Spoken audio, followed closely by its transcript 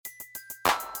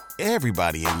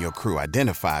Everybody in your crew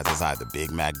identifies as either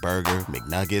Big Mac Burger,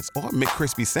 McNuggets, or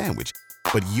McCrispy Sandwich.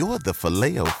 But you're the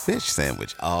Filet-O-Fish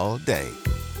Sandwich all day.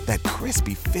 That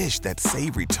crispy fish, that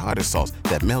savory tartar sauce,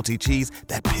 that melty cheese,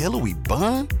 that pillowy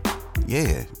bun.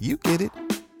 Yeah, you get it.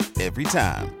 Every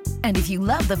time. And if you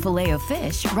love the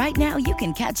Filet-O-Fish, right now you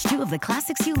can catch two of the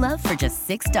classics you love for just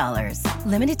 $6.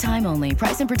 Limited time only.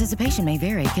 Price and participation may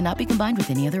vary. Cannot be combined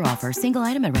with any other offer. Single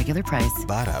item at regular price.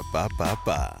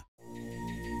 Ba-da-ba-ba-ba.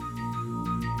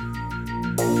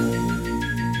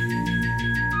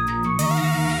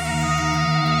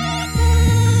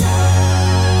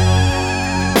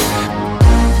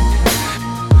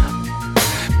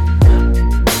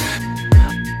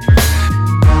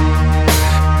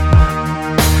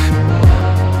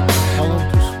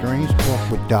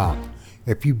 Doc.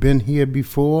 If you've been here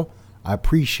before, I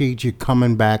appreciate you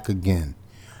coming back again.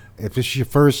 If it's your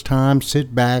first time,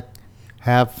 sit back,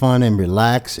 have fun, and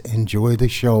relax. Enjoy the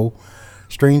show.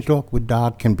 Strange Talk with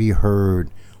Doc can be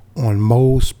heard on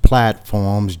most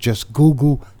platforms. Just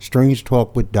Google Strange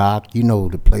Talk with Doc. You know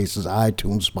the places: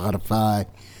 iTunes, Spotify,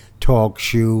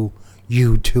 TalkShoe,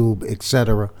 YouTube,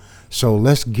 etc. So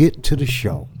let's get to the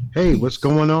show. Hey, what's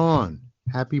going on?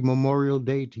 Happy Memorial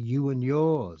Day to you and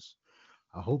yours.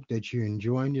 I hope that you're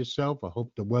enjoying yourself. I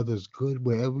hope the weather's good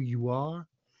wherever you are.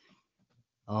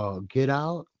 Get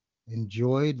out,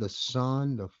 enjoy the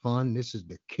sun, the fun. This is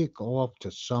the kickoff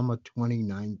to summer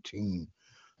 2019.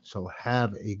 So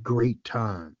have a great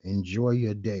time. Enjoy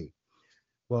your day.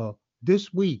 Well,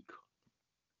 this week,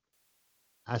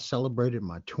 I celebrated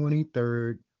my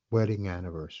 23rd wedding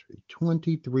anniversary,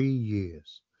 23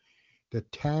 years. The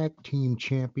tag team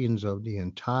champions of the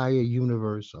entire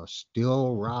universe are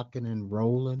still rocking and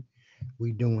rolling.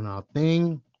 We doing our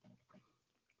thing.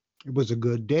 It was a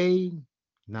good day,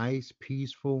 nice,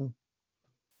 peaceful.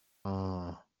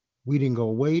 We didn't go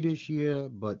away this year,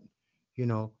 but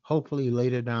hopefully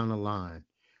later down the line.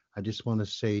 I just want to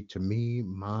say to me,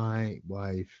 my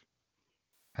wife,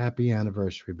 happy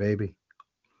anniversary, baby.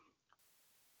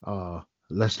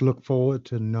 Let's look forward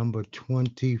to number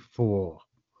 24.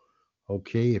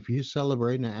 Okay, if you're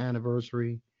celebrating an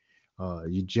anniversary,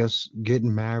 you're just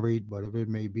getting married, whatever it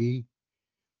may be,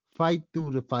 fight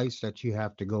through the fights that you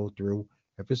have to go through.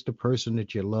 If it's the person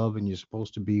that you love and you're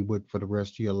supposed to be with for the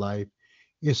rest of your life,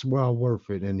 it's well worth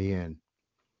it in the end.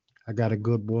 I got a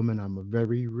good woman. I'm a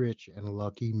very rich and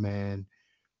lucky man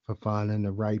for finding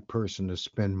the right person to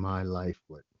spend my life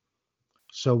with.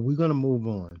 So we're going to move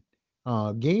on.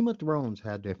 Game of Thrones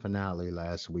had their finale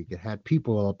last week. It had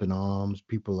people up in arms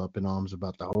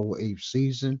about the whole eighth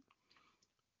season.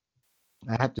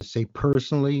 I have to say,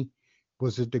 personally,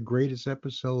 was it the greatest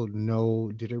episode?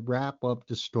 No. Did it wrap up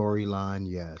the storyline?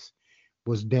 Yes.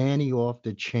 Was Danny off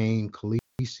the chain?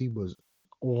 Khaleesi was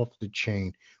off the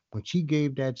chain. When she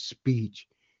gave that speech,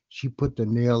 she put the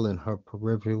nail in her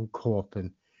proverbial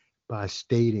coffin by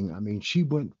stating, I mean, she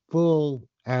went full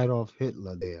Adolf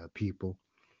Hitler there, people.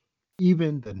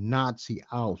 Even the Nazi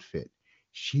outfit,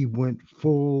 she went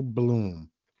full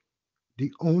bloom.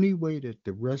 The only way that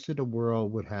the rest of the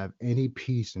world would have any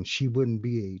peace and she wouldn't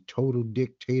be a total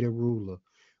dictator ruler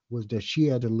was that she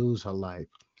had to lose her life.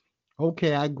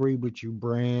 Okay, I agree with you.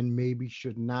 Bran maybe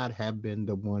should not have been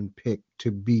the one picked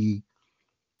to be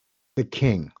the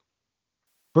king.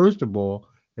 First of all,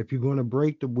 if you're going to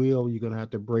break the wheel, you're going to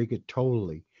have to break it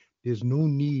totally. There's no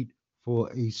need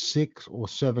for a 6 or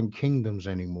 7 kingdoms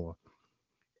anymore.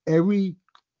 Every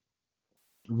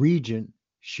region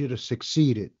should have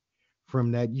succeeded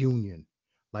from that union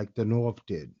like the North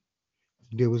did.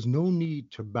 There was no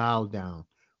need to bow down.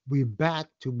 We're back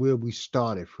to where we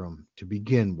started from to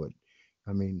begin with.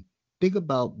 I mean, think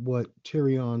about what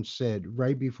Tyrion said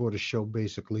right before the show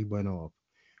basically went off.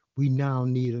 We now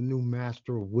need a new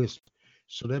master of wisdom.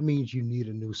 So that means you need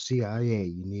a new CIA,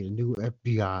 you need a new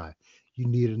FBI, you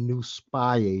need a new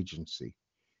spy agency.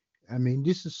 I mean,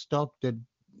 this is stuff that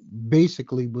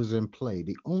basically was in play.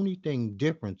 The only thing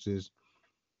difference is,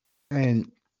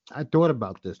 and I thought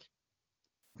about this,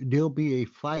 there'll be a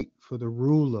fight for the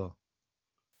ruler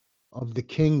of the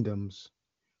kingdoms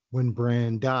when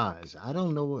Bran dies. I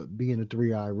don't know what being a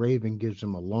three-eyed raven gives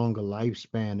him a longer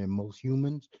lifespan than most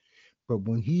humans, but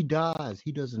when he dies,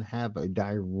 he doesn't have a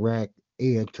direct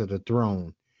heir to the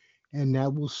throne. And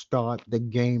that will start the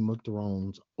Game of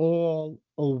Thrones all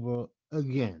over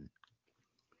again.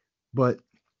 But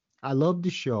I love the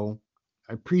show.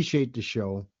 I appreciate the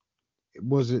show.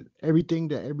 Was it everything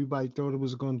that everybody thought it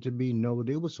was going to be? No,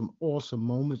 there were some awesome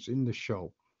moments in the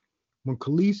show. When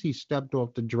Khaleesi stepped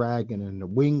off the dragon and the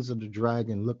wings of the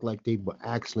dragon looked like they were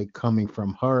actually coming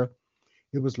from her,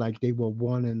 it was like they were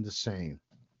one and the same.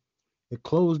 It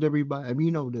closed everybody. I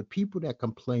mean, the people that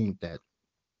complained that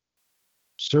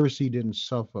Cersei didn't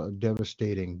suffer a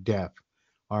devastating death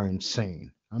are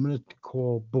insane. I'm going to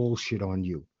call bullshit on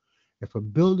you. If a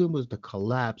building was to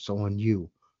collapse on you,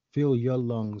 fill your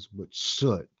lungs with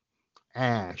soot,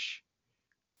 ash,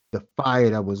 the fire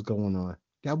that was going on,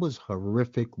 that was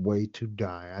horrific way to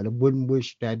die. I wouldn't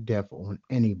wish that death on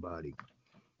anybody.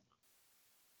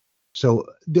 So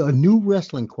a new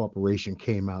wrestling corporation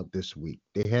came out this week.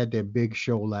 They had their big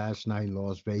show last night in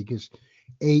Las Vegas.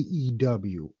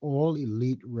 AEW, All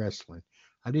Elite Wrestling.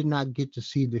 I did not get to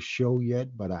see the show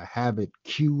yet, but I have it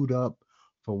queued up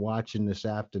for watching this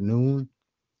afternoon.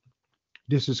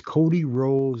 This is Cody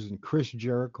Rhodes and Chris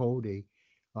Jericho. They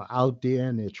are out there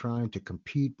and they're trying to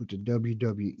compete with the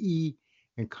WWE,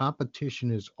 and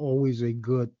competition is always a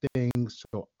good thing.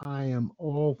 So I am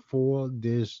all for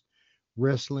this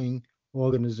wrestling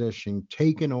organization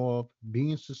taking off,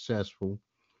 being successful,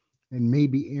 and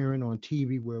maybe airing on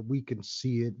TV where we can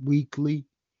see it weekly,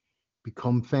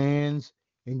 become fans,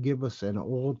 and give us an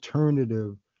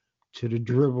alternative to the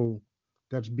drivel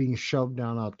that's being shoved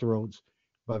down our throats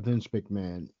by Vince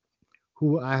McMahon,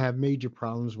 who I have major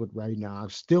problems with right now. I'm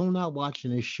still not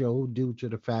watching this show due to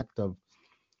the fact of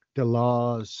the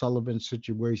Law Sullivan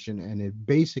situation and it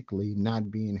basically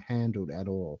not being handled at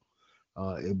all.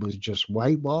 It was just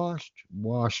whitewashed,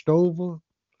 washed over.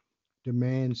 The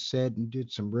man said and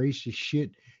did some racist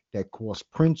shit that cost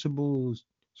principals,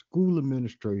 school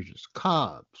administrators,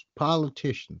 cops,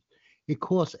 politicians. It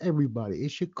costs everybody.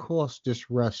 It should cost this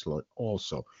wrestler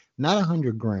also. Not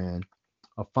 100 grand,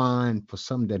 a fine for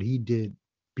something that he did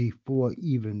before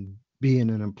even being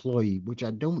an employee, which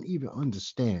I don't even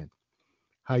understand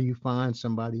how you find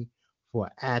somebody for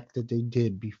an act that they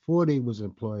did before they was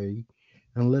employee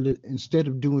and let it instead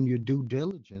of doing your due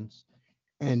diligence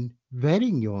and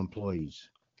vetting your employees.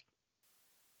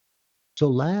 So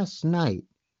last night,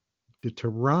 the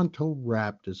Toronto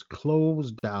Raptors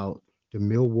closed out the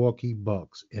Milwaukee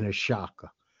Bucks in a shocker,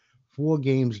 4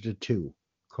 games to 2.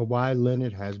 Kawhi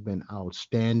Leonard has been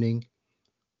outstanding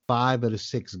 5 of the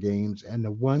 6 games, and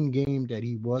the one game that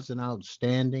he wasn't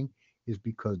outstanding is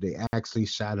because they actually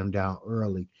sat him down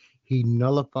early. He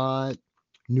nullified,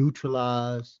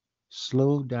 neutralized,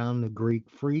 slowed down the Greek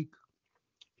freak.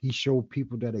 He showed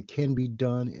people that it can be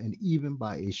done, and even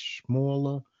by a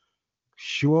smaller,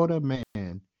 shorter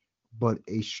man, but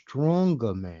a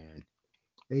stronger man,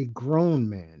 a grown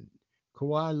man.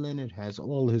 Kawhi Leonard has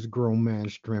all his grown man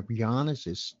strength. Giannis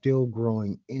is still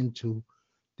growing into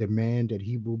the man that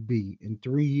he will be. In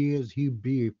 3 years, he'll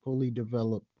be a fully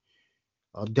developed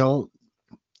adult.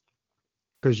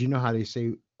 Because you know how they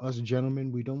say, us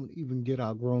gentlemen, we don't even get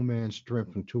our grown man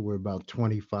strength until we're about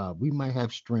 25. We might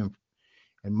have strength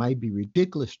and might be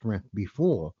ridiculous strength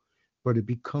before, but it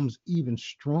becomes even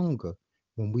stronger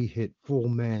when we hit full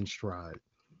man stride.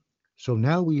 So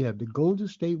now we have the Golden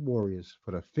State Warriors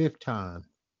for the fifth time,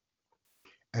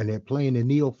 and they're playing the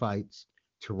neophytes,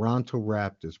 Toronto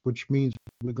Raptors, which means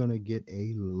we're going to get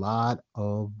a lot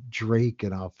of Drake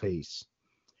in our face.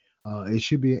 It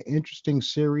should be an interesting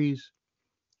series.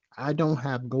 I don't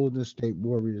have Golden State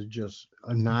Warriors just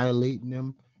annihilating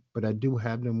them, but I do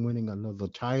have them winning another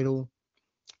title.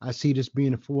 I see this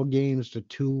being 4 games to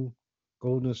 2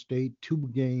 Golden State, 2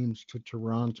 games to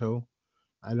Toronto.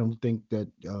 I don't think that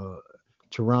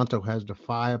Toronto has the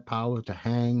firepower to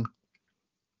hang.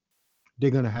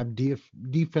 They're going to have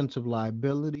defensive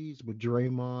liabilities with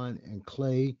Draymond and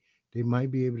Clay. They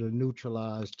might be able to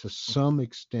neutralize to some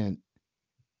extent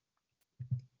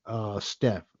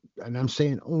Steph. And I'm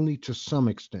saying only to some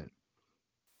extent.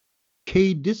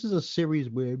 This is a series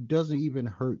where it doesn't even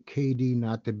hurt KD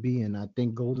not to be in. I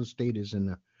think Golden State is in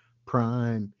a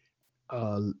prime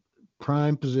uh,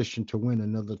 prime position to win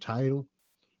another title,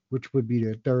 which would be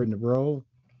their third in a row,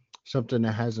 something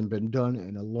that hasn't been done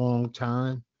in a long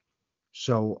time.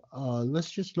 So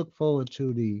let's just look forward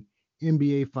to the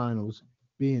NBA Finals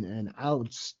being an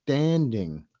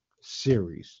outstanding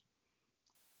series.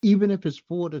 Even if it's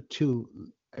 4-2,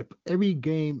 if every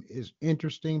game is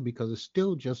interesting because it's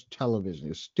still just television,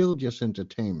 it's still just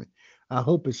entertainment. I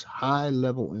hope it's high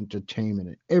level entertainment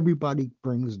and everybody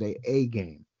brings their A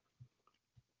game.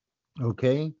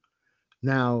 Okay.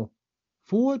 Now,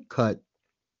 Ford Cut,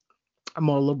 I'm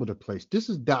all over the place. This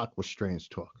is Doc with Strange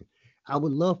Talking. I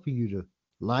would love for you to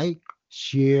like,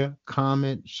 share,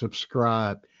 comment,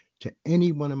 subscribe to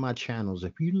any one of my channels.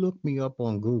 If you look me up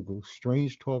on Google,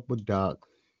 Strange Talk with Doc,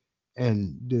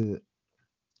 and the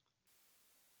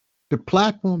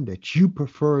platform that you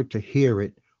prefer to hear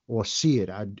it or see it,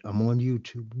 I'm on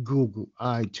YouTube, Google,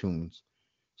 iTunes,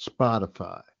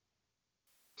 Spotify,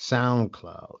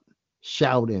 SoundCloud,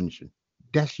 Shout Engine.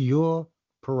 That's your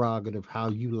prerogative how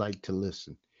you like to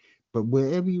listen. But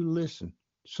wherever you listen,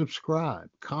 subscribe,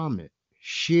 comment,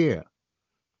 share,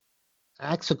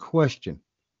 ask a question,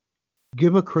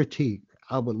 give a critique.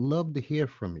 I would love to hear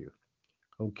from you.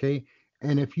 Okay.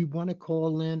 And if you want to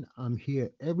call in, I'm here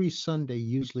every Sunday,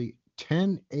 usually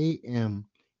 10 a.m.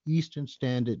 Eastern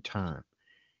Standard Time.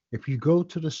 If you go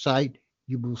to the site,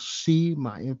 you will see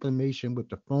my information with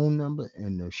the phone number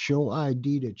and the show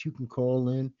ID that you can call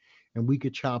in and we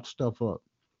could chop stuff up.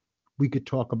 We could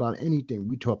talk about anything.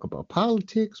 We talk about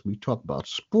politics, we talk about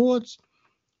sports,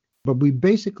 but we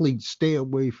basically stay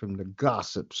away from the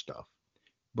gossip stuff.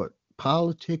 But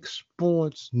politics,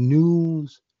 sports,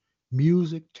 news,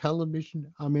 music,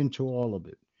 television, I'm into all of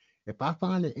it. If I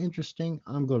find it interesting,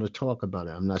 I'm going to talk about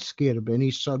it. I'm not scared of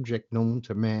any subject known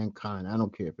to mankind. I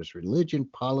don't care if it's religion,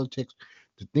 politics,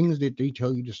 the things that they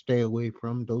tell you to stay away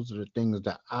from. Those are the things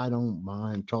that I don't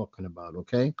mind talking about.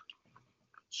 Okay.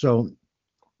 So,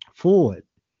 Ford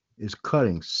is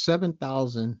cutting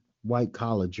 7,000 white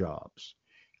collar jobs.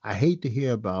 I hate to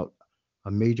hear about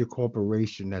a major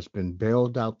corporation that's been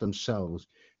bailed out themselves,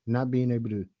 not being able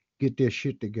to get their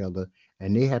shit together,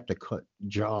 and they have to cut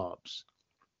jobs.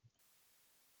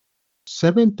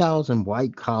 7,000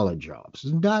 white collar jobs,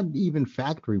 not even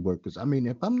factory workers. I mean,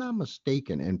 if I'm not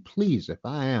mistaken, and please, if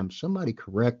I am, somebody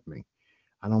correct me.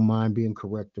 I don't mind being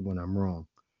corrected when I'm wrong.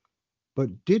 But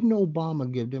didn't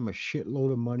Obama give them a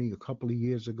shitload of money a couple of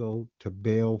years ago to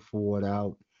bail Ford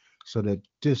out so that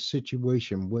this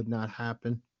situation would not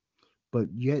happen? But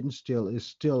yet and still, it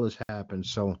still has happened.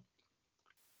 So,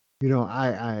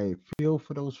 I feel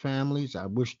for those families. I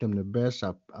wish them the best.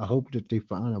 I hope that they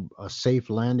find a safe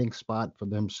landing spot for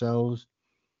themselves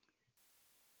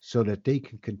so that they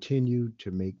can continue to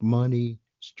make money,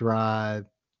 strive,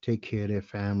 take care of their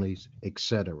families,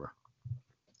 etc.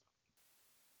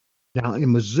 Now,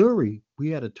 in Missouri, we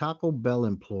had a Taco Bell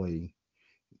employee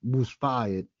was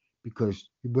fired because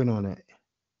he went on an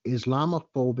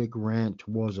Islamophobic rant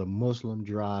towards a Muslim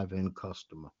drive-in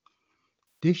customer.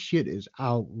 This shit is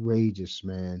outrageous,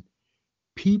 man.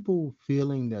 People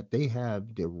feeling that they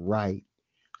have the right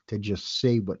to just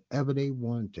say whatever they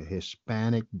want to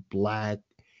Hispanic, black,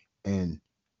 and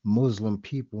Muslim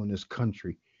people in this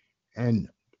country. And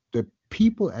the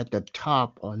people at the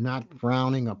top are not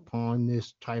frowning upon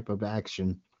this type of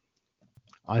action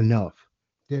enough.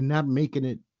 They're not making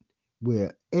it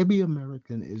where every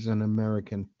American is an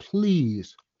American.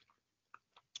 Please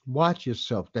watch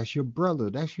yourself. That's your brother.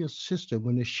 That's your sister.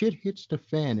 When the shit hits the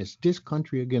fan, it's this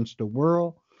country against the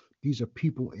world. These are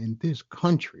people in this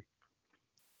country.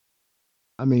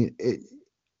 I mean,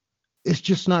 it's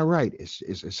just not right.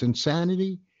 It's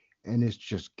insanity, and it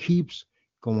just keeps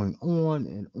going on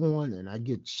and on. And I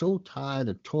get so tired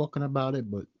of talking about it,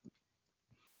 but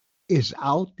it's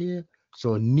out there,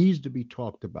 so it needs to be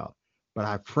talked about. But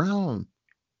I frown.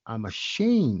 I'm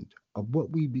ashamed of what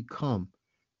we become.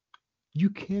 You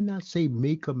cannot say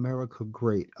make America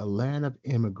great, a land of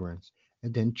immigrants,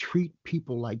 and then treat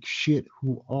people like shit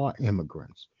who are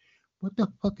immigrants. What the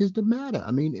fuck is the matter?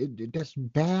 I mean, that's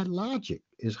bad logic.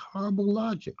 It's horrible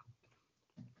logic.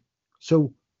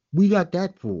 So we got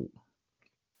that fool.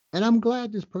 And I'm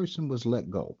glad this person was let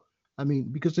go. I mean,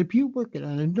 because if you work at,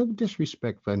 and no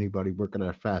disrespect for anybody working at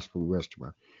a fast food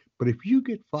restaurant, but if you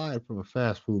get fired from a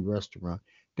fast food restaurant,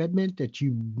 that meant that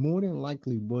you more than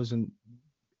likely wasn't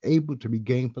able to be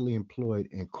gainfully employed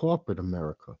in corporate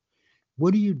America.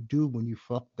 What do you do when you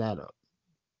fuck that up?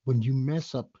 When you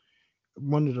mess up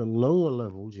one of the lower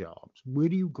level jobs, where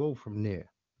do you go from there?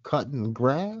 Cutting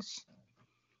grass?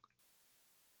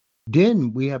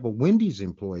 Then we have a Wendy's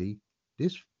employee.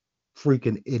 This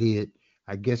freaking idiot,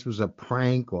 I guess was a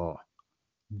prank or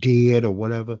dead or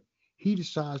whatever. He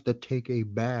decides to take a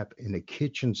bath in the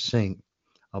kitchen sink,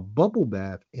 a bubble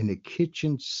bath in the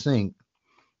kitchen sink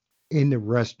in the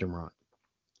restaurant,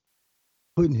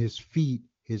 putting his feet,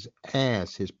 his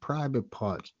ass, his private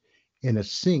parts in a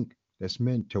sink that's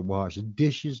meant to wash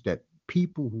dishes that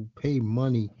people who pay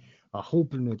money are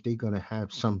hoping that they're going to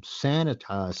have some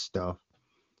sanitized stuff,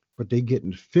 but they're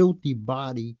getting filthy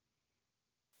body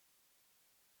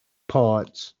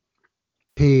parts,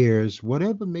 hairs,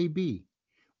 whatever it may be.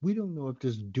 We don't know if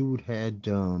this dude had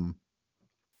doodle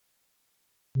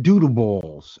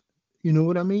balls. You know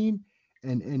what I mean?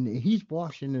 And he's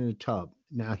washing in the tub.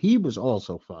 Now he was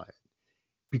also fired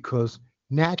because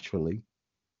naturally,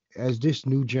 as this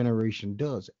new generation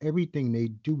does, everything they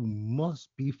do must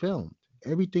be filmed.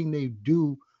 Everything they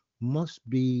do must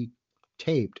be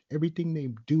taped. Everything they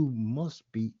do must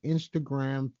be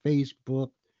Instagram,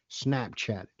 Facebook,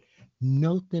 Snapchat.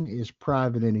 Nothing is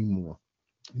private anymore.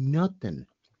 Nothing.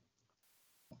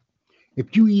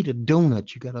 If you eat a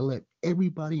donut, you got to let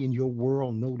everybody in your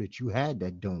world know that you had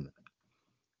that donut.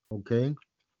 Okay.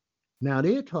 Now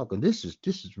they're talking. This is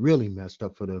really messed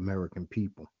up for the American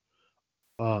people.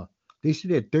 Uh, they say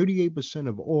that 38%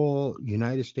 of all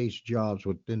United States jobs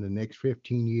within the next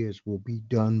 15 years will be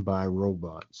done by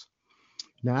robots.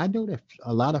 Now I know that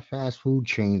a lot of fast food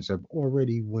chains have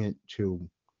already went to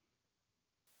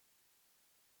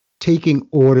taking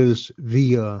orders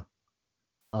via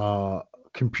uh,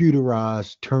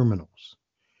 computerized terminals.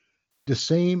 The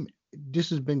same. This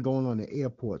has been going on in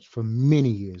airports for many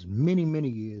years, many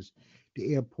years.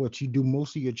 The airports, you do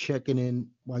most of your checking in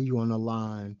while you're on the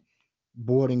line,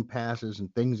 boarding passes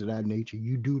and things of that nature.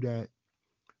 You do that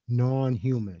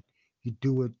non-human. You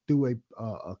do it through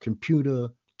a computer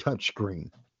touchscreen.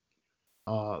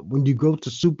 When you go to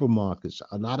supermarkets,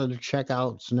 a lot of the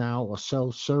checkouts now are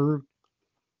self-serve.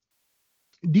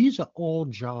 These are all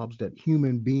jobs that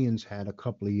human beings had a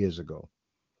couple of years ago.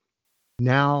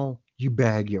 Now you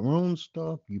bag your own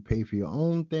stuff, you pay for your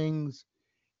own things.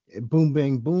 Boom,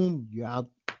 bang, boom, you're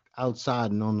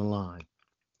outside and on the line.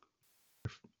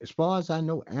 As far as I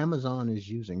know, Amazon is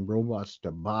using robots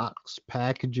to box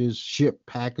packages, ship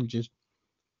packages.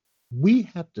 We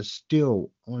have to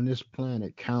still on this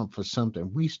planet count for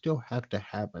something. We still have to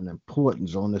have an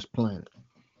importance on this planet.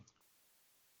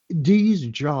 These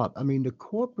jobs, I mean, the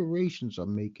corporations are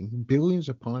making billions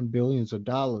upon billions of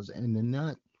dollars, and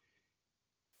they're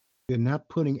not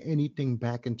putting anything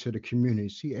back into the community.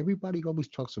 See, everybody always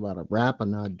talks about a rapper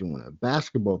not doing it, a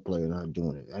basketball player not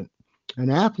doing it, and an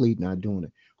athlete not doing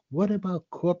it. What about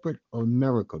corporate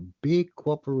America, big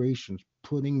corporations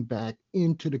putting back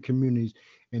into the communities?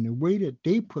 And the way that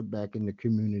they put back in the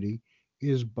community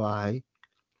is by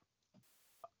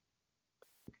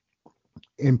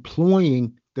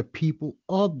employing the people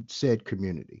of said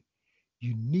community.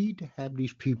 You need to have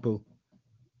these people.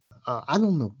 I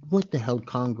don't know what the hell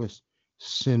Congress,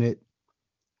 Senate,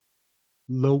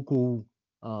 local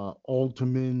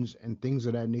aldermans, and things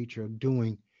of that nature are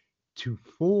doing to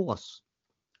force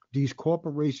these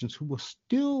corporations who are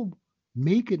still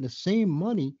making the same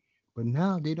money, but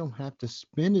now they don't have to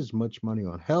spend as much money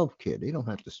on health care. They don't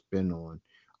have to spend on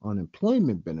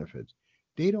unemployment benefits.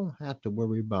 They don't have to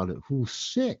worry about it who's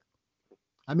sick.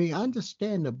 I mean, I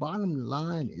understand the bottom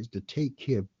line is to take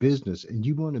care of business and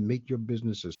you want to make your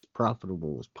business as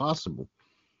profitable as possible.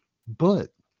 But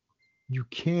you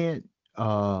can't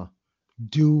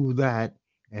do that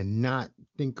and not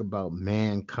think about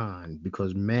mankind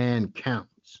because man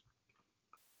counts.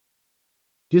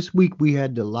 This week we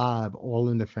had the live All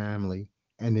in the Family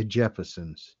and the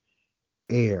Jeffersons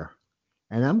air.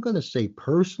 And I'm going to say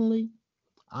personally,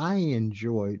 I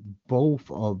enjoyed both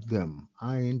of them.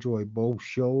 I enjoyed both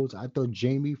shows. I thought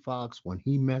Jamie Foxx, when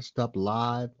he messed up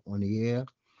live on the air,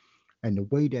 and the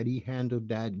way that he handled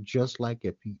that, just like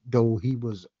if he, though he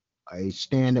was a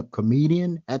stand-up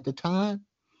comedian at the time,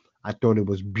 I thought it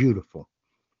was beautiful.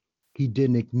 He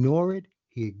didn't ignore it.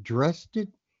 He addressed it.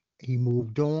 He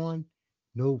moved on.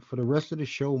 No, for the rest of the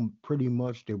show, pretty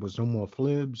much there was no more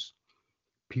flibs.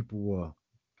 People were.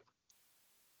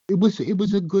 It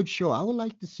was a good show. I would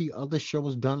like to see other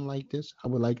shows done like this. I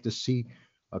would like to see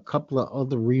a couple of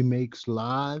other remakes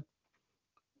live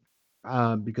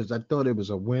because I thought it was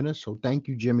a winner. So thank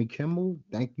you, Jimmy Kimmel.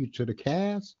 Thank you to the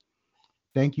cast.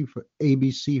 Thank you for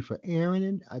ABC for airing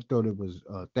it. I thought it was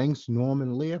thanks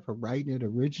Norman Lear for writing it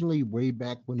originally way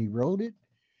back when he wrote it.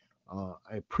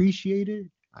 I appreciate it.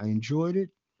 I enjoyed it,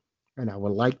 and I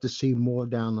would like to see more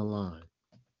down the line.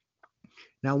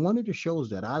 Now, one of the shows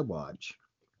that I watch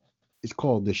is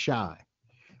called The Shy.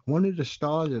 One of the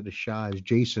stars of The Shy is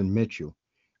Jason Mitchell,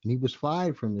 and he was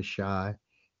fired from The Shy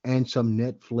and some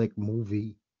Netflix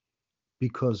movie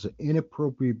because of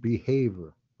inappropriate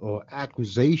behavior or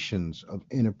accusations of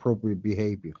inappropriate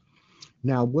behavior.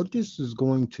 Now, what this is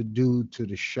going to do to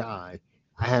The Shy,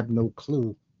 I have no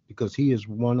clue because he is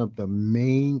one of the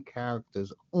main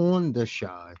characters on The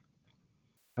Shy.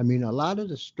 I mean, a lot of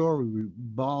the story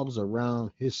revolves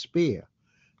around his spear.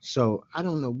 So I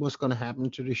don't know what's going to happen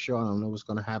to the show. I don't know what's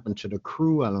going to happen to the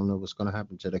crew. I don't know what's going to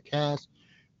happen to the cast.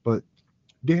 But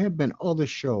there have been other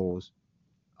shows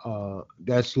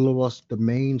that's lost the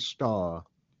main star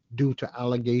due to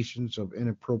allegations of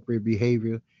inappropriate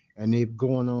behavior, and they've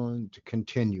gone on to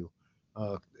continue.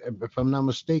 If I'm not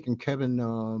mistaken, Kevin,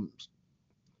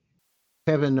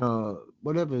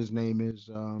 whatever his name is,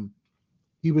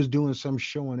 he was doing some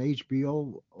show on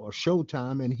HBO or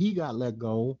Showtime, and he got let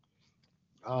go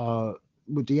uh,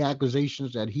 with the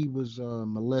accusations that he was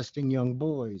molesting young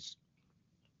boys.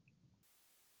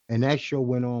 And that show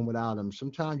went on without him.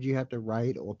 Sometimes you have to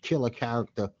write or kill a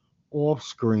character off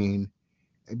screen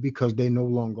because they're no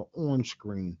longer on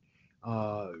screen.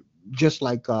 Uh, just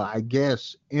like I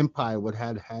guess Empire would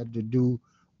have had to do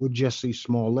with Jesse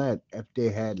Smollett if they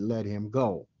had let him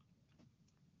go.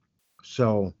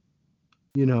 So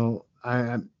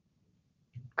I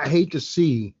hate to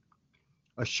see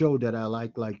a show that I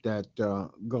like that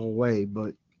go away,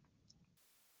 but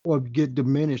or get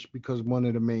diminished because one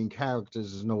of the main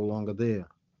characters is no longer there.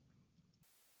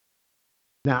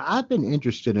 Now, I've been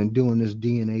interested in doing this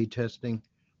DNA testing,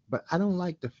 but I don't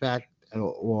like the fact,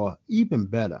 or even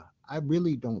better, I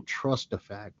really don't trust the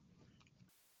fact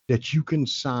that you can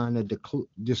sign a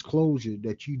disclosure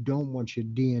that you don't want your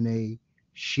DNA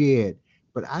shared.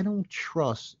 But I don't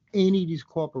trust any of these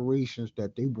corporations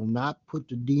that they will not put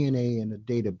the DNA in a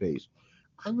database.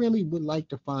 I really would like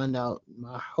to find out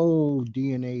my whole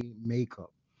DNA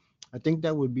makeup. I think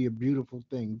that would be a beautiful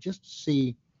thing just to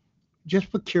see, just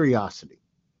for curiosity.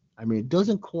 I mean, it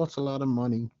doesn't cost a lot of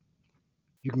money.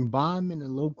 You can buy them in the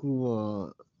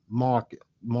local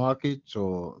markets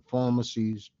or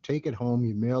pharmacies. Take it home.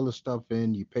 You mail the stuff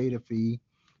in. You pay the fee.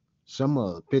 Some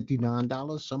are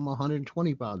 $59. Some are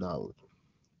 $125.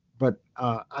 But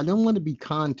I don't want to be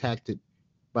contacted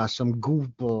by some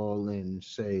goofball in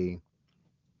say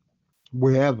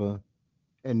wherever,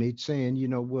 and they saying, you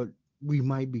know what, we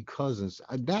might be cousins.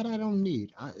 That I don't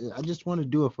need. I just want to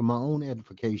do it for my own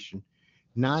edification,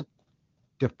 not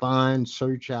define,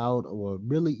 search out, or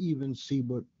really even see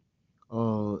what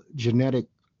genetic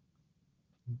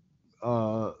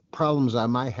problems I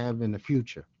might have in the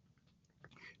future.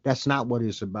 That's not what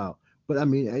it's about. But I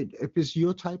mean, if it's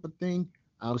your type of thing,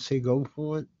 I'll say go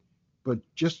for it. But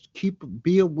just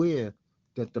be aware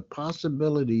that the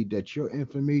possibility that your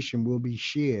information will be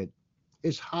shared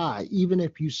is high. Even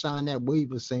if you sign that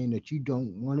waiver saying that you don't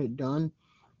want it done,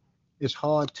 it's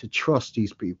hard to trust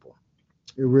these people.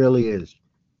 It really is.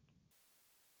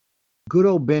 Good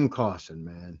old Ben Carson,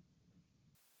 man,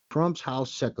 Trump's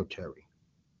House Secretary.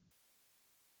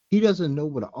 He doesn't know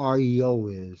what an REO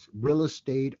is, real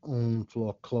estate owned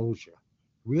foreclosure.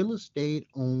 Real estate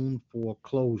owned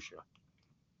foreclosure.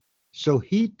 So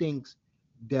he thinks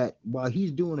that while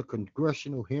he's doing a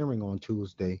congressional hearing on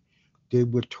Tuesday, they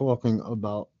were talking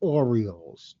about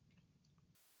Oreos.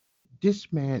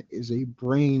 This man is a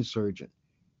brain surgeon,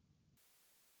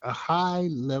 a high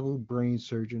level brain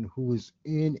surgeon who is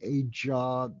in a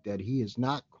job that he is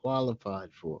not qualified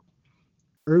for.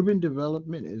 Urban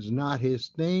development is not his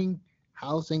thing.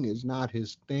 Housing is not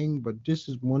his thing, but this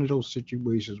is one of those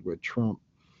situations where Trump,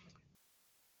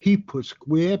 he put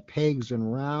square pegs in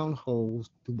round holes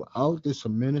throughout this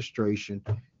administration,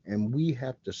 and we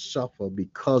have to suffer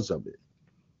because of it.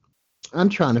 I'm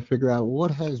trying to figure out what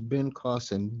has Ben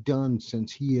Carson done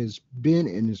since he has been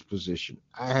in his position.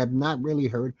 I have not really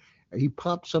heard. He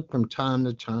pops up from time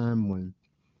to time when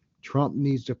Trump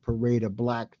needs to parade a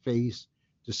black face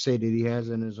to say that he has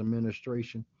in his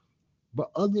administration. But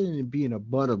other than being a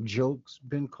butt of jokes,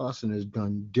 Ben Carson has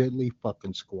done diddly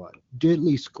fucking squat.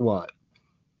 Diddly squat.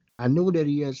 I know that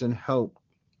he hasn't helped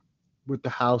with the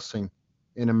housing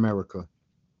in America.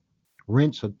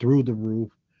 Rents are through the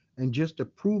roof. And just to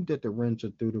prove that the rents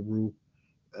are through the roof,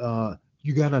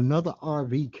 you got another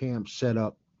RV camp set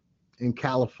up in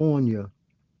California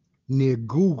near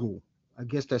Google. I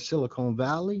guess that's Silicon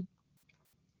Valley,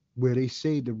 where they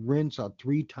say the rents are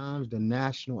three times the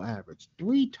national average.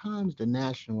 Three times the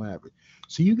national average.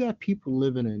 So you got people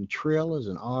living in trailers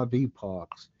and RV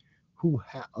parks who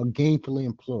are gainfully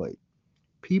employed,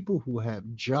 people who have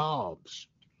jobs.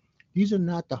 These are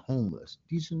not the homeless.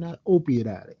 These are not opiate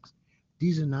addicts.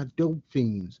 These are not dope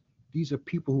fiends. These are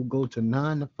people who go to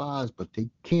 9 to 5s, but they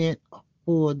can't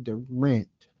afford the rent.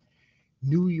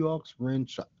 New York's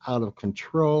rents are out of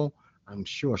control. I'm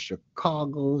sure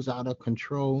Chicago's out of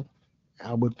control.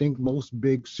 I would think most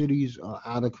big cities are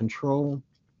out of control.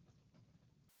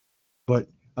 But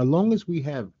as long as we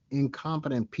have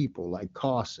incompetent people like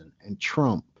Carson and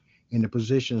Trump in the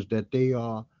positions that they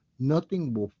are,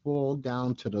 nothing will fall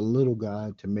down to the little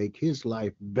guy to make his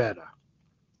life better.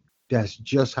 That's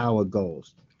just how it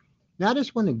goes. Now, I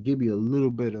just want to give you a little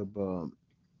bit of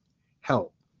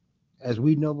help. As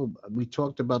we know, we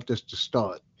talked about this to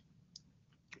start.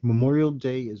 Memorial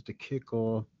Day is the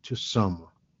kickoff to summer.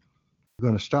 You're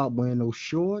going to start wearing those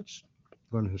shorts.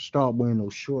 You're going to start wearing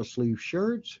those short sleeve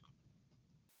shirts.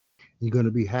 You're going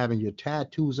to be having your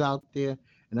tattoos out there.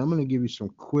 And I'm going to give you some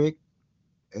quick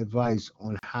advice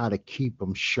on how to keep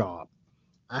them sharp.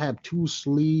 I have two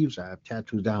sleeves. I have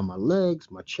tattoos down my legs,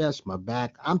 my chest, my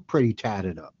back. I'm pretty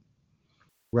tatted up,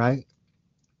 right?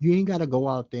 You ain't got to go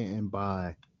out there and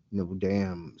buy no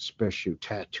damn special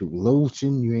tattoo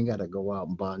lotion. You ain't got to go out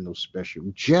and buy no special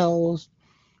gels.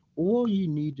 All you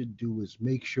need to do is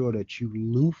make sure that you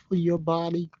loofah your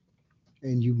body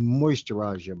and you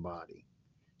moisturize your body.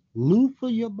 Loofah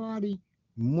your body,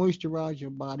 moisturize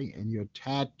your body, and your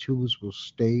tattoos will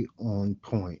stay on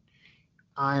point.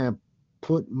 I have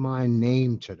put my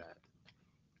name to that.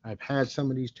 I've had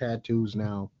some of these tattoos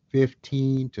now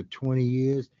 15 to 20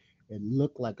 years. It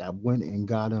looked like I went and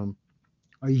got them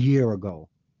a year ago.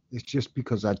 It's just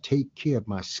because I take care of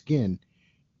my skin.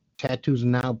 Tattoos are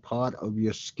now part of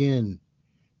your skin.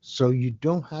 So you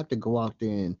don't have to go out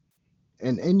there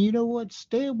and you know what?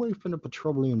 Stay away from the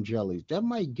petroleum jellies. That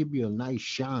might give you a nice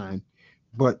shine,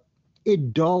 but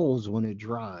it dulls when it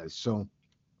dries. So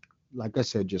like I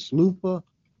said, just loofah,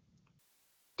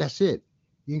 that's it.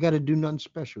 You ain't got to do nothing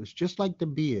special. It's just like the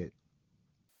beard.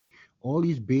 All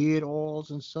these beard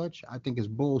oils and such, I think is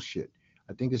bullshit.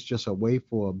 I think it's just a way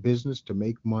for a business to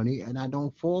make money, and I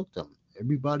don't fault them.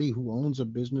 Everybody who owns a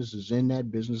business is in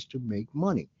that business to make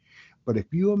money. But if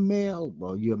you're a male,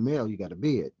 well, you're a male, you got a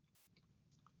beard.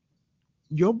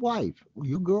 Your wife,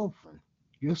 your girlfriend,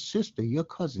 your sister, your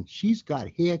cousin, she's got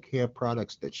hair care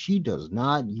products that she does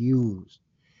not use.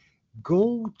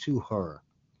 Go to her.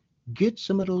 Get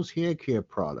some of those hair care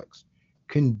products.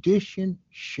 Condition,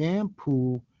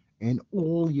 shampoo, and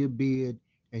oil your beard,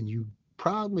 and you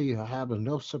probably have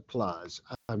enough supplies.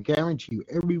 I guarantee you,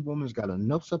 every woman's got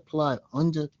enough supply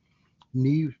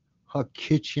underneath her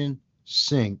kitchen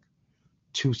sink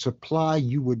to supply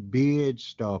you with beard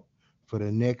stuff for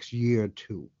the next year or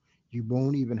two. You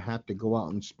won't even have to go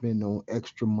out and spend no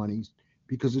extra monies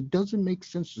because it doesn't make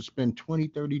sense to spend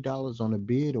 $20, $30 on a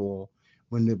beard oil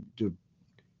when the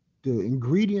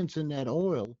ingredients in that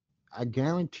oil, I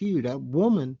guarantee you that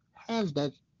woman has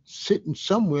that sitting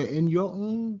somewhere in your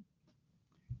own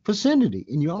vicinity,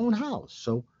 in your own house.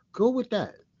 So go with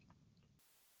that.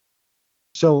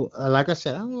 So, like I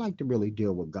said, I don't like to really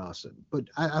deal with gossip, but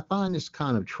I find this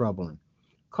kind of troubling.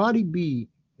 Cardi B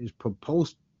is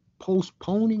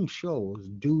postponing shows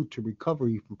due to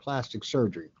recovery from plastic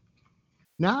surgery.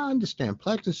 Now, I understand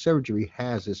plastic surgery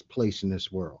has its place in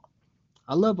this world.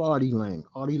 I love Artie Lang.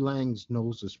 Artie Lang's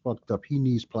nose is fucked up. He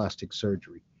needs plastic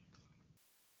surgery.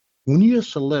 When you're a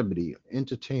celebrity,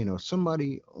 entertainer,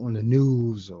 somebody on the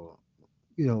news, or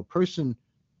a person,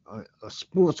 a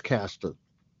sportscaster,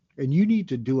 and you need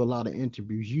to do a lot of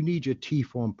interviews, you need your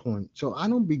teeth on point. So I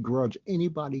don't begrudge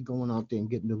anybody going out there and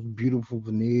getting those beautiful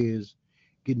veneers,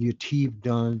 getting your teeth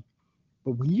done.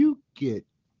 But when you get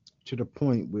to the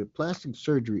point where plastic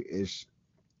surgery is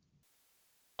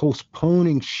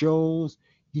postponing shows,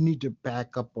 you need to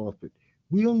back up off it.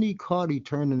 We don't need Cardi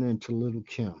turning into Little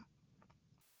Kim.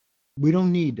 We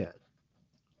don't need that.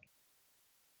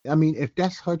 I mean, if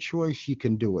that's her choice, she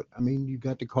can do it. I mean, you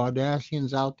got the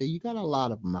Kardashians out there. You got a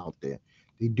lot of them out there.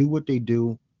 They do what they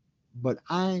do. But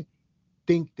I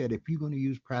think that if you're going to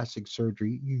use plastic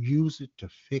surgery, you use it to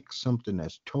fix something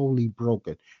that's totally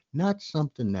broken, not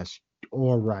something that's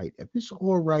all right. If it's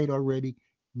all right already,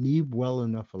 leave well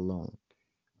enough alone.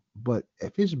 But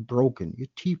if it's broken, your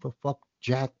teeth are fucked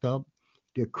jacked up,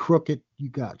 they're crooked, you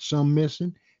got some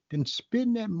missing, then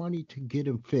spend that money to get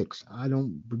them fixed. I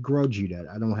don't begrudge you that.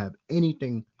 I don't have any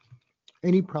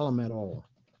problem at all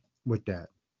with that.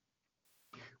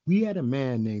 We had a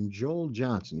man named Joel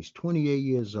Johnson. He's 28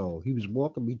 years old. He was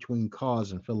walking between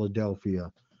cars in Philadelphia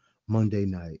Monday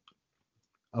night.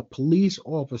 A police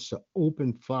officer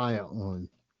opened fire on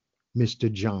Mr.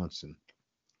 Johnson.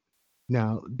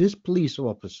 Now, this police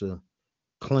officer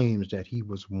claims that he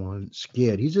was one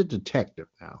scared. He's a detective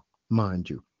now, mind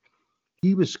you.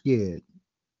 He was scared.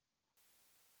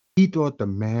 He thought the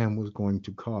man was going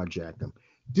to carjack him.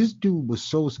 This dude was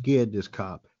so scared, this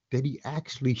cop, that he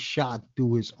actually shot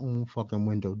through his own fucking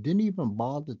window. Didn't even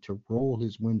bother to roll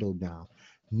his window down.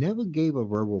 Never gave a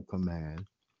verbal command.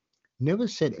 Never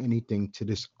said anything to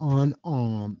this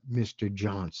unarmed Mr.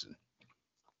 Johnson.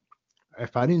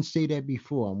 If I didn't say that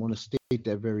before, I want to state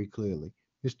that very clearly.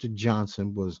 Mr.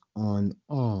 Johnson was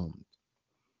unarmed.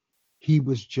 He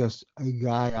was just a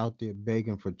guy out there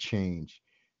begging for change.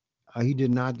 He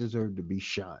did not deserve to be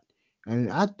shot.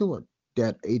 And I thought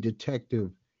that a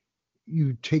detective,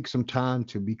 you take some time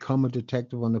to become a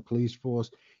detective on the police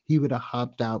force, he would have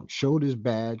hopped out, showed his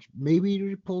badge, maybe he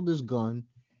would have pulled his gun,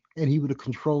 and he would have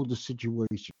controlled the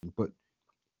situation. But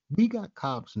we got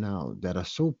cops now that are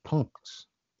so punks,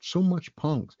 so much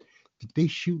punks, that they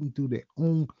shooting through their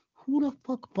own. Who the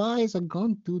fuck buys a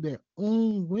gun through their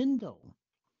own window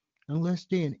unless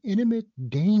they're in intimate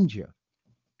danger?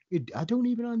 I don't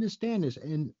even understand this.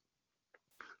 And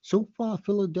so far,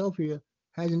 Philadelphia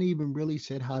hasn't even really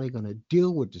said how they're going to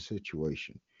deal with the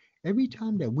situation. Every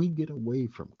time that we get away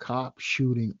from cops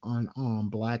shooting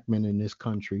unarmed black men in this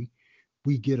country,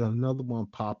 we get another one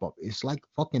pop up. It's like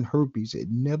fucking herpes. It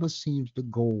never seems to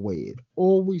go away. It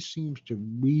always seems to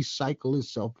recycle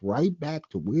itself right back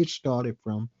to where it started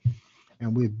from.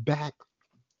 And we're back.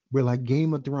 We're like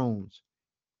Game of Thrones.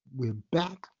 We're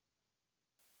back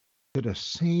to the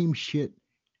same shit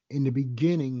in the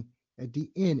beginning. At the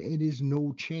end, it is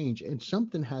no change. And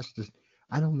something has to,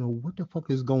 I don't know what the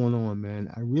fuck is going on,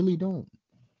 man. I really don't.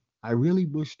 I really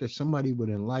wish that somebody would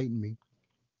enlighten me.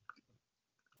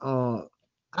 Uh,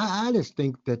 I just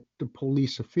think that the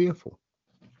police are fearful.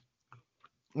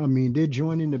 I mean, they're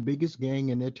joining the biggest gang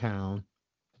in their town.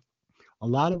 A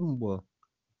lot of them were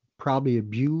probably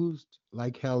abused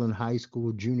like hell in high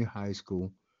school, junior high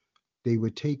school. They were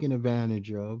taken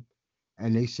advantage of,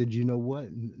 and they said, you know what?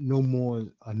 No more,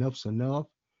 enough's enough.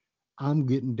 I'm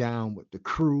getting down with the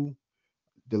crew,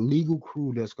 the legal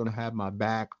crew that's going to have my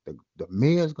back. The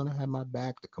mayor's going to have my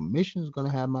back. The commissioner's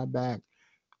going to have my back.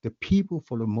 The people,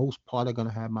 for the most part, are going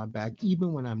to have my back.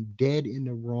 Even when I'm dead in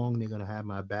the wrong, they're going to have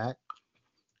my back.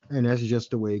 And that's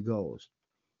just the way it goes.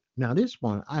 Now, this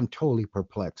one I'm totally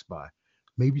perplexed by.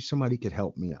 Maybe somebody could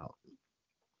help me out.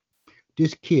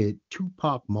 This kid,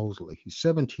 Tupac Mosley, he's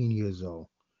 17 years old.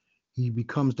 He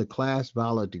becomes the class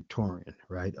valedictorian,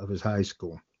 right, of his high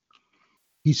school.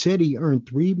 He said he earned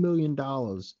 $3 million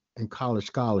in college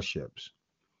scholarships.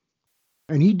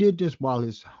 And he did this while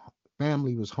his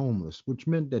family was homeless, which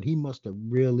meant that he must have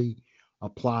really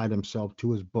applied himself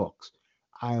to his books.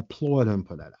 I applaud him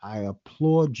for that. I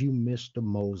applaud you, Mr.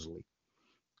 Mosley.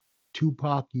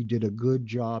 Tupac, you did a good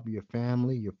job. Your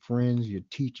family, your friends, your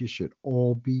teachers should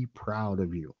all be proud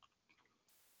of you.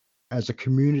 As a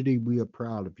community, we are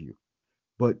proud of you.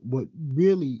 But what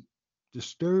really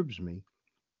disturbs me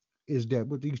is that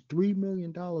with these $3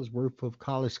 million worth of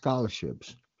college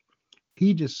scholarships,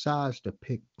 he decides to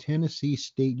pick Tennessee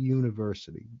State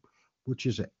University, which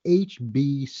is a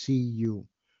HBCU.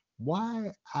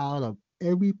 Why, out of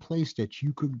every place that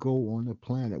you could go on the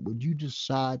planet, would you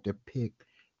decide to pick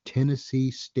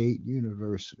Tennessee State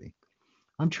University?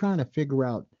 I'm trying to figure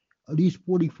out these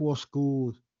 44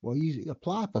 schools. Well, he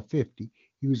applied for 50.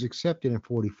 He was accepted in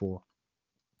 44.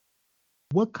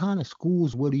 What kind of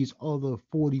schools were these other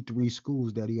 43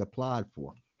 schools that he applied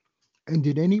for? And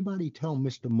did anybody tell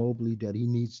Mr. Mobley that he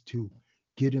needs to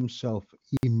get himself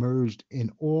immersed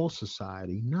in all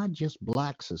society, not just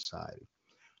black society?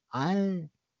 I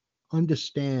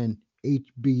understand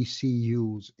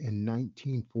HBCUs in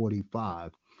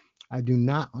 1945. I do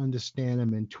not understand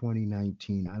them in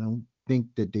 2019. I don't think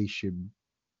that they should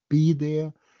be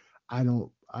there. I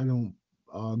don't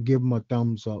give them a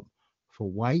thumbs up for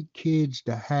white kids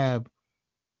to have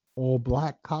all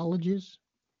black colleges.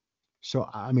 So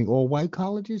I mean all white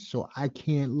colleges. So I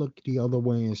can't look the other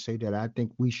way and say that I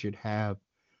think we should have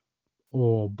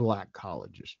all black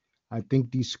colleges. I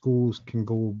think these schools can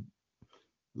go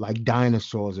like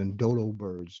dinosaurs and dodo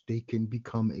birds. They can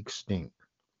become extinct.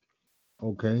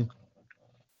 Okay.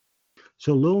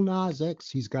 So Lil Nas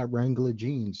X, he's got Wrangler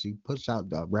jeans. He puts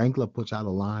out the Wrangler puts out a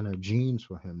line of jeans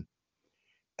for him.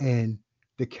 And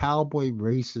the cowboy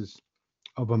racists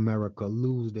of America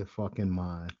lose their fucking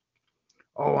mind.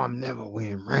 Oh, I'm never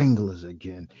wearing Wranglers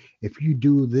again. If you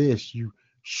do this, you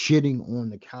shitting on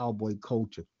the cowboy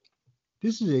culture.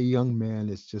 This is a young man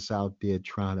that's just out there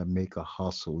trying to make a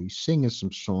hustle. He's singing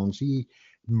some songs. He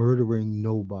murdering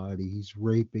nobody. He's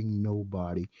raping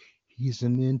nobody. He's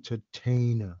an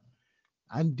entertainer.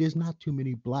 There's not too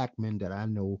many black men that I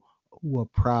know who are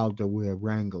proud to wear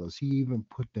Wranglers. He even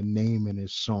put the name in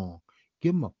his song.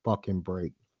 Give him a fucking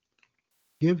break.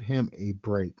 Give him a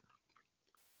break.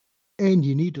 And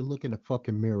you need to look in the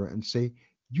fucking mirror and say,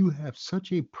 you have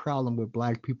such a problem with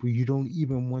black people, you don't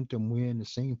even want them wearing the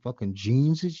same fucking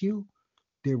jeans as you?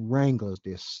 They're Wranglers,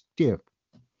 they're stiff,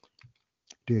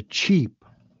 they're cheap,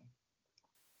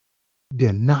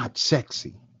 they're not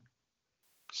sexy.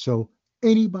 So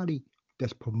anybody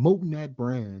that's promoting that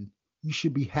brand, you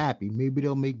should be happy. Maybe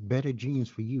they'll make better jeans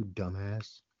for you,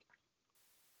 dumbass.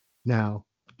 Now,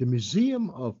 the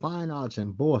Museum of Fine Arts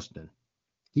in Boston,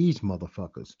 these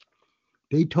motherfuckers,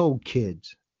 they told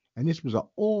kids, and this was an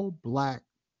all black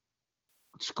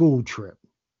school trip,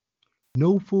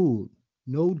 no food,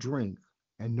 no drink,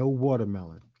 and no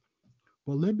watermelon.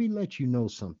 Well, let me let you know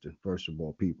something, first of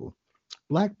all, people.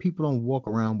 Black people don't walk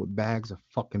around with bags of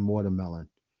fucking watermelon.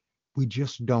 We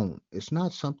just don't. It's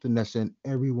not something that's in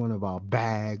every one of our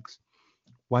bags.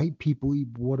 White people eat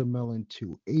watermelon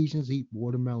too. Asians eat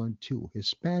watermelon too.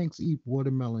 Hispanics eat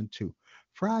watermelon too.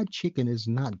 Fried chicken is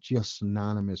not just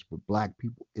synonymous with black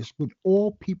people, it's with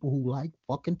all people who like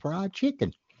fucking fried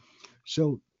chicken.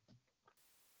 So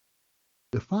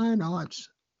The Fine Arts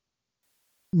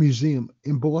Museum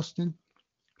in Boston,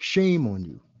 shame on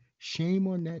you. Shame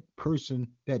on that person,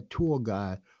 that tour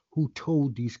guide who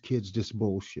told these kids this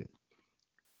bullshit.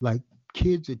 Like,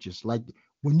 kids are just like,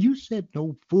 when you said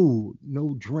no food,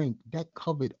 no drink, that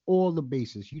covered all the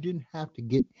bases. You didn't have to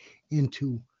get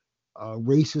into a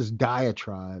racist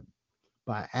diatribe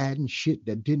by adding shit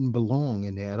that didn't belong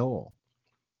in there at all.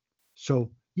 So,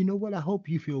 you know what? I hope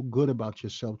you feel good about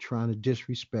yourself trying to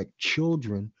disrespect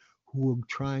children who are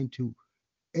trying to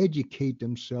educate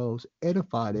themselves,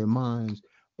 edify their minds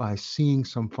by seeing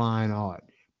some fine art.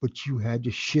 But you had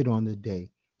to shit on the day.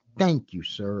 Thank you,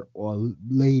 sir or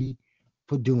lady,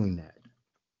 for doing that.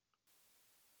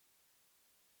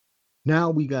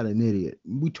 Now we got an idiot.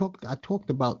 I talked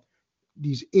about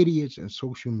these idiots in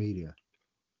social media.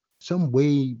 Some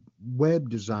web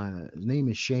designer, his name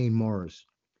is Shane Morris.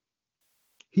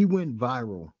 He went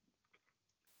viral.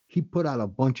 He put out a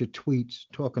bunch of tweets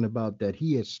talking about that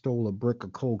he had stole a brick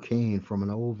of cocaine from an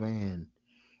old van,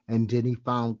 and then he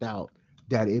found out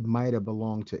that it might have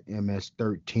belonged to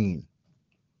MS-13.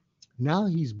 Now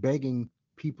he's begging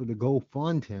people to go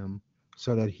fund him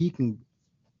so that he can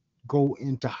go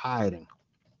into hiding.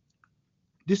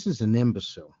 This is an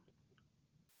imbecile.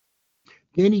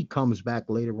 Then he comes back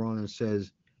later on and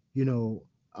says, you know,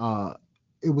 uh,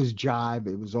 it was jive,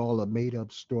 it was all a made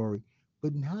up story.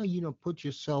 But now, put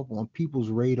yourself on people's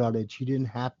radar that you didn't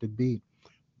have to be.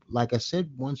 Like I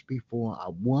said once before, I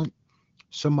want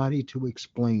somebody to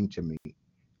explain to me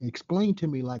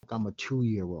like I'm a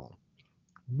 2-year old.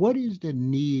 What is the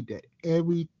need that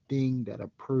everything that a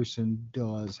person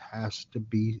does has to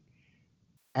be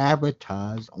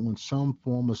advertised on some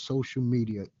form of social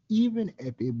media, even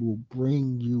if it will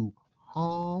bring you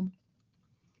harm,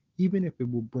 even if it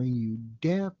will bring you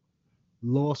death,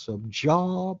 loss of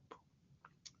job,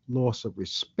 loss of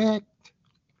respect,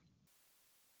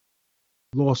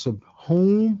 loss of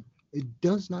home? It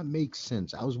does not make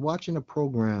sense. I was watching a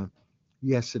program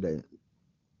yesterday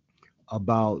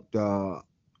about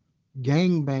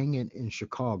gang banging in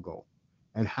Chicago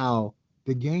and how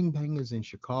the gangbangers in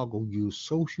Chicago use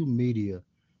social media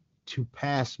to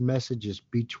pass messages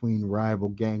between rival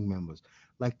gang members.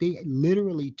 Like, they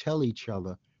literally tell each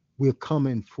other, we're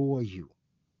coming for you.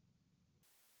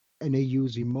 And they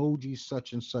use emojis,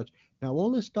 such and such. Now,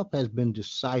 all this stuff has been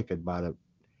deciphered by the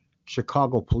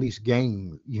Chicago police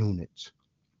gang units.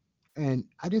 And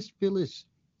I just feel it's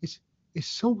it's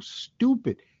so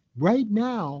stupid. Right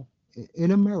now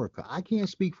in America, I can't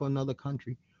speak for another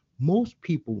country. Most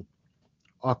people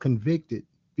are convicted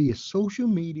via social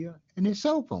media and their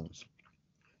cell phones.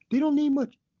 They don't need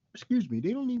much, excuse me,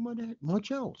 they don't need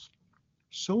much else.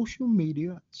 Social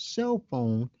media, cell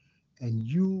phone, and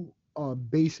you are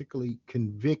basically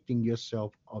convicting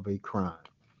yourself of a crime.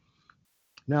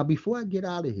 Now, before I get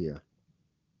out of here,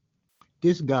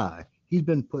 this guy, he's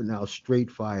been putting out straight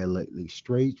fire lately,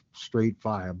 straight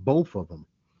fire, both of them.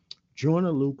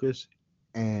 Joyner Lucas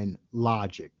and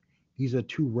Logic. These are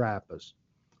two rappers.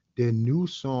 Their new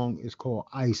song is called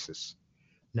ISIS.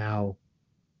 Now,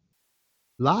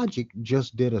 Logic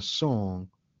just did a song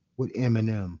with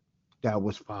Eminem that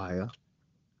was fire.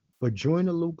 But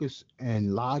Joyner Lucas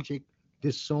and Logic,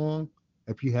 this song,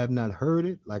 if you have not heard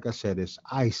it, like I said, it's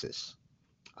ISIS.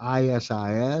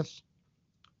 ISIS.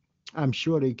 I'm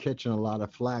sure they're catching a lot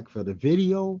of flack for the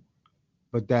video,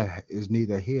 but that is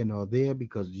neither here nor there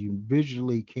because you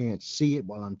visually can't see it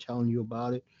while I'm telling you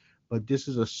about it. But this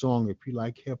is a song, if you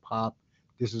like hip hop,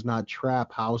 this is not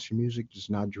trap house music, this is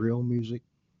not drill music.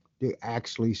 They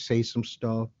actually say some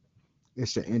stuff.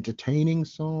 It's an entertaining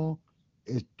song.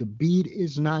 The beat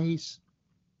is nice.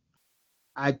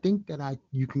 I think that I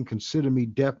you can consider me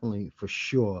definitely for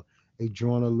sure a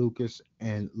Joyner Lucas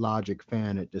and Logic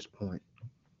fan at this point.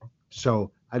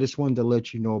 So I just wanted to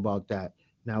let you know about that.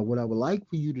 Now, what I would like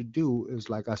for you to do is,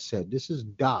 like I said, this is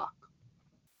Doc,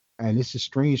 and this is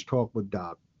Strange Talk with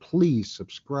Doc. Please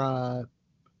subscribe,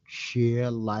 share,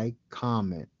 like,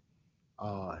 comment.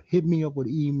 Hit me up with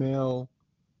email.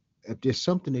 If there's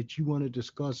something that you want to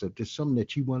discuss, if there's something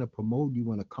that you want to promote, you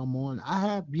want to come on, I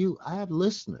have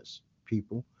listeners,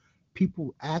 people.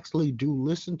 People actually do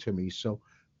listen to me. So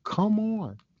come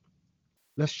on.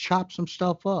 Let's chop some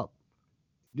stuff up.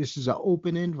 This is an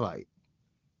open invite.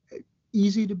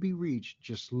 Easy to be reached.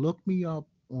 Just look me up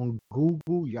on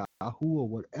Google, Yahoo, or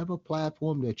whatever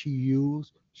platform that you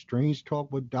use. Strange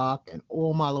Talk with Doc, and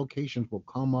all my locations will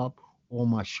come up. All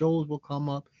my shows will come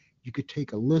up. You could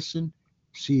take a listen,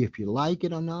 see if you like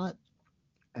it or not.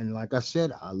 And like I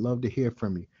said, I love to hear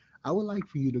from you. I would like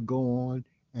for you to go on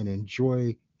and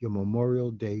enjoy your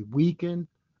Memorial Day weekend.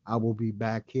 I will be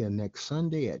back here next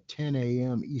Sunday at 10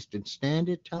 a.m. Eastern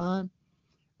Standard Time.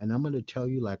 And I'm going to tell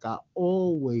you, like I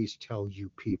always tell you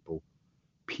people,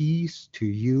 peace to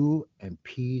you and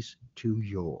peace to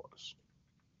yours.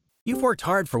 You've worked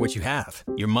hard for what you have.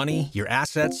 Your money, your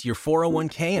assets, your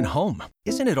 401k, and home.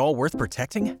 Isn't it all worth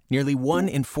protecting? Nearly 1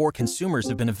 in 4 consumers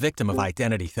have been a victim of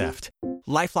identity theft.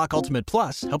 LifeLock Ultimate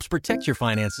Plus helps protect your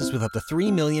finances with up to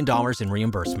 $3 million in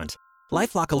reimbursement.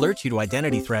 LifeLock alerts you to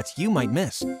identity threats you might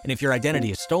miss. And if your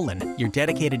identity is stolen, your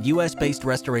dedicated U.S.-based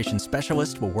restoration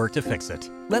specialist will work to fix it.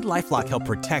 Let LifeLock help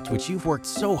protect what you've worked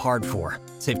so hard for.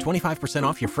 Save 25%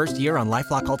 off your first year on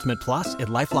LifeLock Ultimate Plus at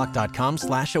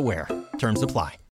LifeLock.com/aware. Terms apply.